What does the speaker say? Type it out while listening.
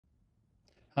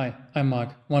Hi, I'm Mark,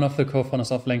 one of the co-founders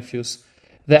of Langfuse,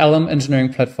 the LLM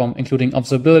engineering platform including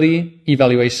observability,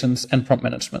 evaluations, and prompt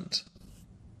management.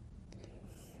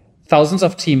 Thousands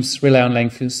of teams rely on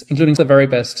Langfuse, including the very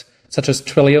best, such as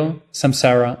Twilio,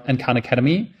 Samsara, and Khan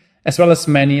Academy, as well as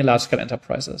many large-scale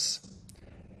enterprises.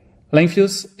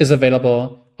 Langfuse is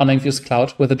available on Langfuse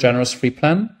Cloud with a generous free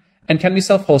plan and can be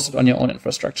self-hosted on your own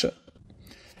infrastructure.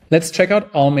 Let's check out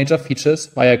all major features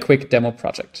via a quick demo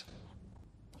project.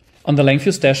 On the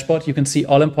Langfuse dashboard, you can see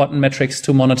all important metrics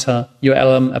to monitor your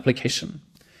LLM application.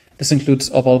 This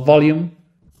includes overall volume,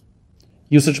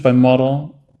 usage by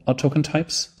model or token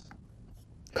types,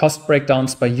 cost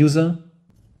breakdowns by user,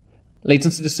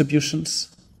 latency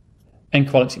distributions, and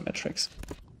quality metrics.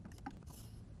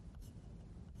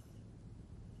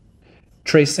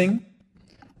 Tracing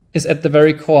is at the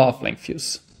very core of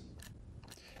Langfuse.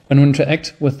 When we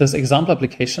interact with this example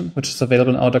application, which is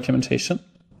available in our documentation,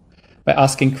 by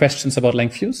asking questions about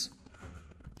Langfuse,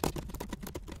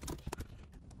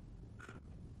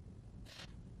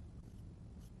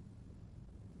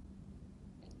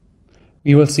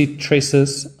 we will see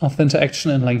traces of the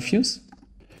interaction in Langfuse,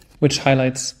 which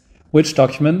highlights which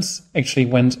documents actually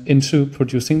went into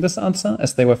producing this answer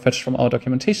as they were fetched from our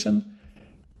documentation,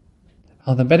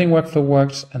 how the embedding workflow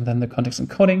worked, and then the context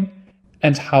encoding,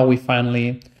 and how we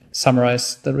finally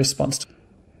summarize the response.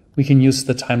 We can use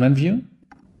the timeline view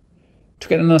to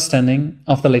get an understanding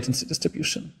of the latency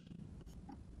distribution.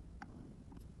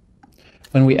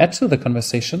 When we add to the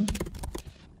conversation,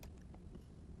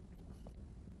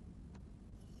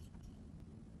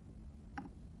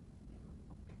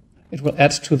 it will add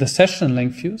to the session in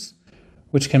Langfuse,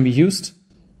 which can be used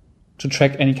to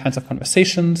track any kinds of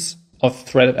conversations of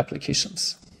threaded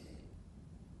applications.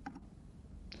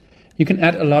 You can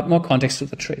add a lot more context to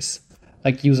the trace,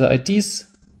 like user IDs,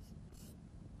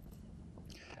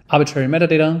 arbitrary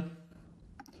metadata,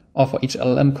 or for each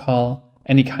LLM call,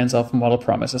 any kinds of model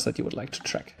parameters that you would like to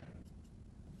track.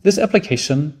 This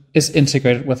application is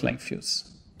integrated with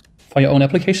Langfuse. For your own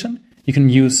application, you can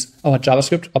use our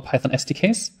JavaScript or Python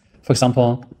SDKs, for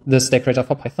example, this decorator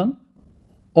for Python,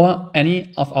 or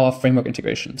any of our framework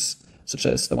integrations, such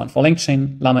as the one for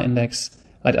LangChain, Llama Index,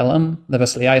 LiteLLM, the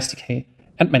Vessel AI SDK,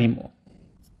 and many more.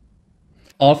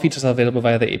 All features are available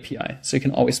via the API, so you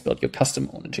can always build your custom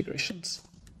own integrations.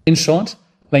 In short,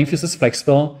 Langfuse is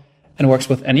flexible and works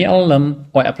with any LLM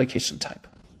or application type.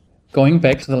 Going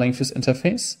back to the Langfuse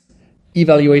interface,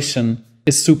 evaluation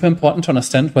is super important to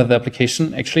understand whether the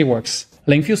application actually works.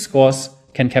 Langfuse scores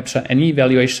can capture any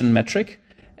evaluation metric,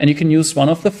 and you can use one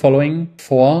of the following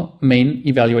 4 main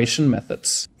evaluation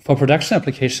methods. For production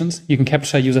applications, you can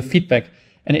capture user feedback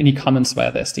and any comments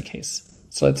via the SDKs.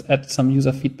 So let's add some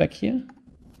user feedback here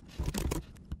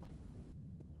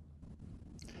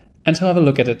and have a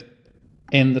look at it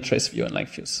in the trace view in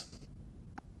Langfuse.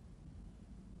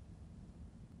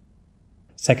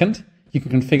 Second, you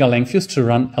can configure Langfuse to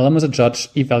run LLM as a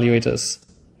judge evaluators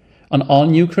on all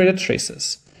new created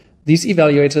traces. These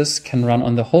evaluators can run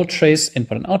on the whole trace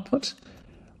input and output,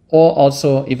 or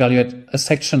also evaluate a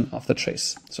section of the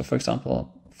trace. So for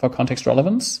example, for context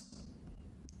relevance,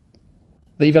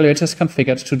 the evaluator is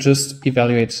configured to just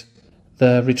evaluate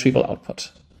the retrieval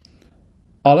output.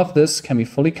 All of this can be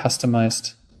fully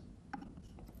customized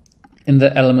in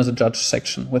the LLM as a judge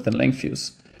section within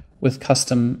Langfuse with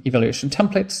custom evaluation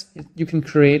templates you can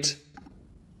create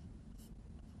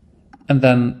and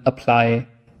then apply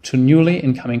to newly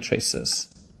incoming traces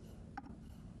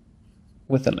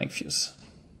within Langfuse.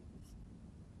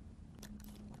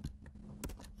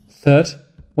 Third,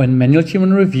 when manual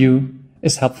human review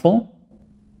is helpful,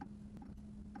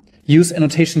 use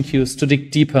annotation queues to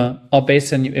dig deeper or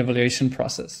base in your evaluation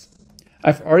process.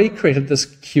 I've already created this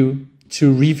queue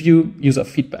to review user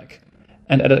feedback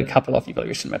and added a couple of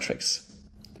evaluation metrics.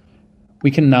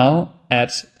 We can now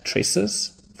add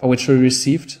traces for which we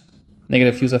received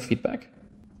negative user feedback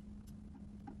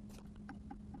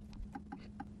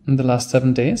in the last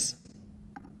 7 days.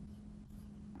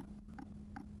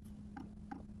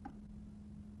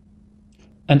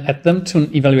 And add them to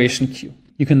an evaluation queue.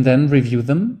 You can then review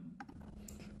them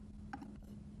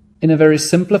in a very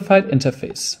simplified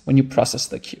interface when you process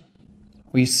the queue.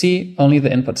 We see only the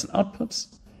inputs and outputs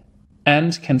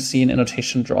and can see an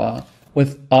annotation drawer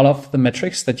with all of the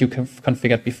metrics that you can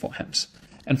configured beforehand.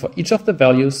 And for each of the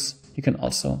values, you can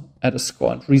also add a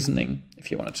score and reasoning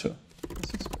if you wanted to.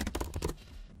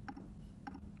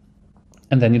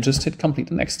 And then you just hit complete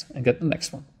the next and get the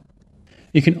next one.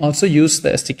 You can also use the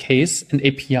SDKs and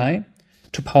API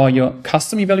to power your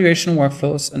custom evaluation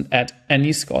workflows and add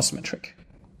any scores metric.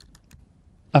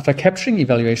 After capturing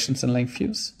evaluations in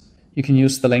Langfuse, you can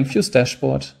use the Langfuse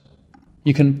Dashboard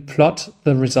You can plot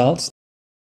the results.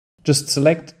 Just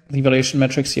select the evaluation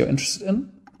metrics you're interested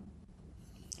in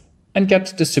and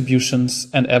get distributions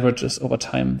and averages over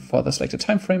time for the selected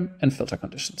time frame and filter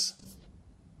conditions.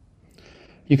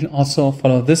 You can also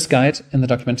follow this guide in the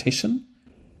documentation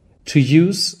to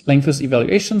use Langfuse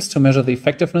evaluations to measure the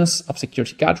effectiveness of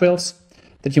security guardrails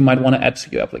that you might want to add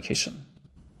to your application.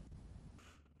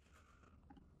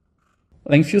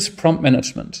 Langfuse prompt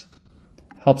management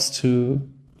helps to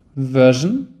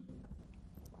version,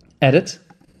 edit,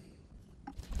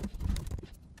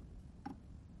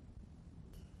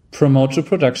 promote to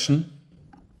production,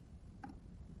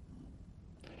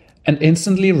 and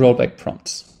instantly roll back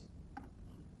prompts.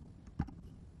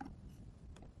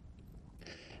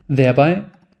 Thereby,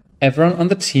 everyone on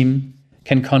the team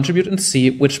can contribute and see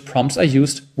which prompts are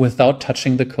used without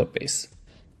touching the codebase.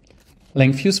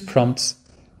 Langfuse prompts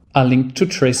are linked to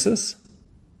traces.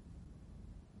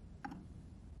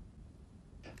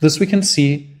 Thus we can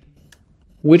see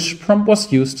which prompt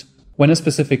was used when a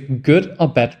specific good or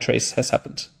bad trace has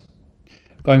happened.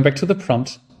 Going back to the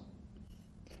prompt,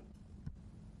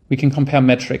 we can compare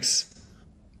metrics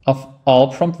of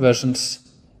all prompt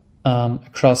versions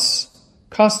across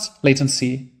cost,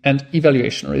 latency, and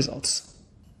evaluation results.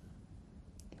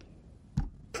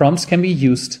 Prompts can be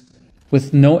used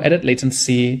with no added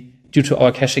latency due to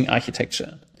our caching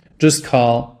architecture. Just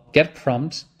call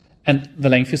getPrompt and the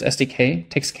Langfuse SDK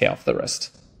takes care of the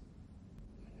rest.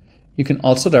 You can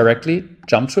also directly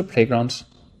jump to a playground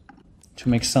to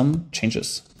make some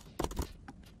changes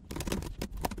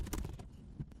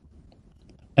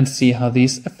and see how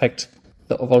these affect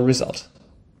the overall result.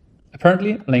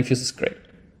 Apparently, Langfuse is great.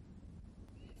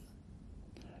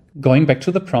 Going back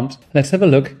to the prompt, let's have a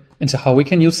look into how we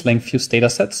can use Langfuse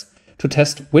datasets to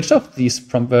test which of these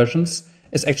prompt versions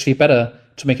is actually better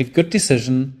to make a good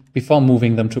decision before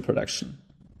moving them to production.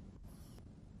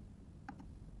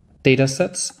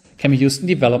 Datasets can be used in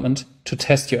development to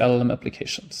test your LLM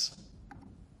applications.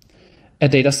 A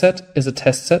dataset is a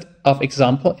test set of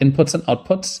example inputs and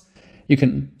outputs. You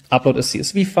can upload a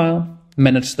CSV file,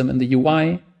 manage them in the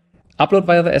UI, upload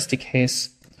via the SDKs,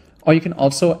 or you can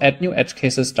also add new edge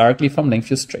cases directly from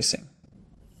Langfuse tracing.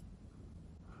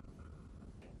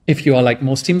 If you are like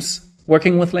most teams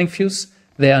working with Langfuse,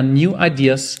 there are new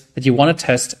ideas that you want to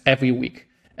test every week.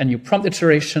 A new prompt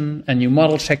iteration, a new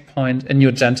model checkpoint, a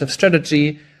new agentive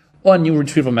strategy, or a new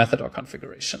retrieval method or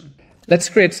configuration. Let's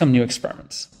create some new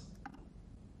experiments.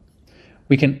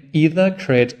 We can either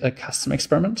create a custom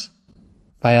experiment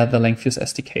via the Langfuse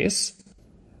SDKs,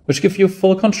 which give you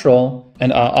full control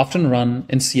and are often run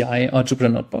in CI or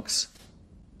Jupyter notebooks.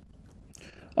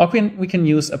 Or we can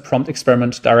use a prompt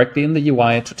experiment directly in the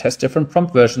UI to test different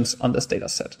prompt versions on this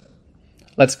dataset.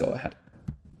 Let's go ahead.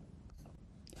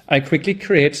 I quickly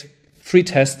create 3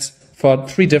 tests for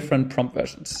 3 different prompt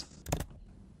versions.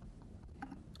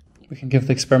 We can give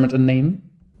the experiment a name,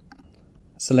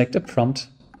 select a prompt.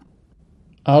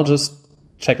 I'll just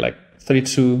check like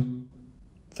 32,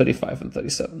 35, and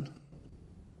 37.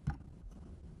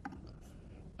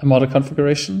 A model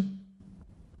configuration,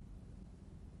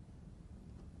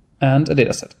 and a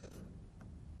dataset.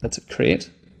 Let's hit create.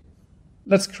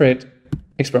 Let's create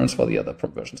experiments for the other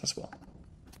prompt versions as well.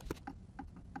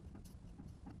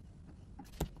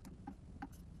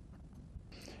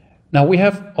 Now we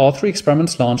have all 3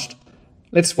 experiments launched.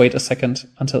 Let's wait a second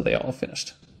until they are all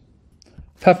finished.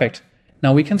 Perfect.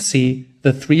 Now we can see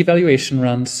the 3 evaluation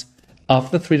runs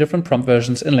of the 3 different prompt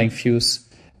versions in Langfuse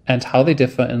and how they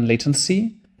differ in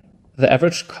latency, the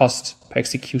average cost per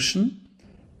execution,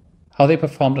 how they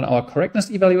performed on our correctness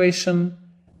evaluation,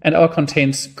 and our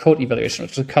contains code evaluation,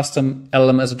 which is a custom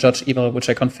LLM as a judge eval, which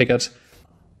I configured.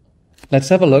 Let's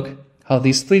have a look how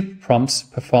these 3 prompts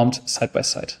performed side by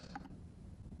side.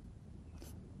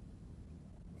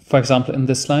 For example, in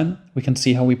this line, we can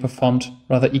see how we performed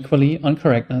rather equally on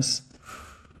correctness.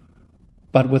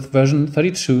 But with version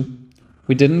 32,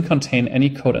 we didn't contain any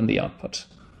code in the output.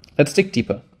 Let's dig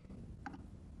deeper.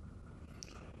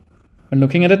 When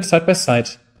looking at it side by side,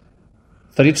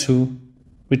 32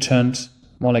 returned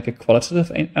more like a qualitative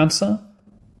answer,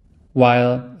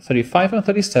 while 35 and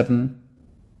 37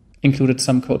 included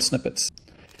some code snippets.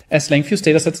 As Langfuse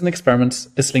Datasets and Experiments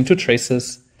is linked to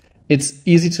traces, it's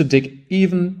easy to dig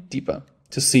even deeper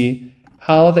to see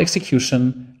how the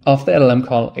execution of the LLM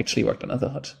call actually worked under the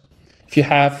hood. If you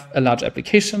have a large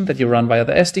application that you run via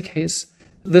the SDKs,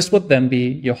 this would then be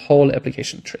your whole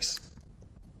application trace.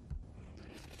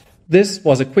 This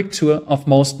was a quick tour of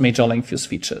most major Langfuse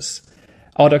features.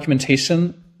 Our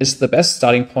documentation is the best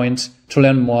starting point to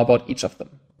learn more about each of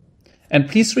them. And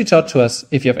please reach out to us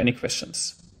if you have any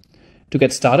questions. To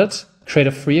get started, create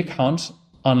a free account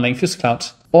on Langfuse Cloud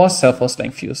or self-host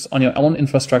Langfuse on your own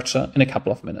infrastructure in a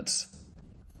couple of minutes.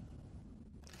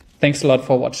 Thanks a lot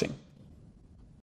for watching.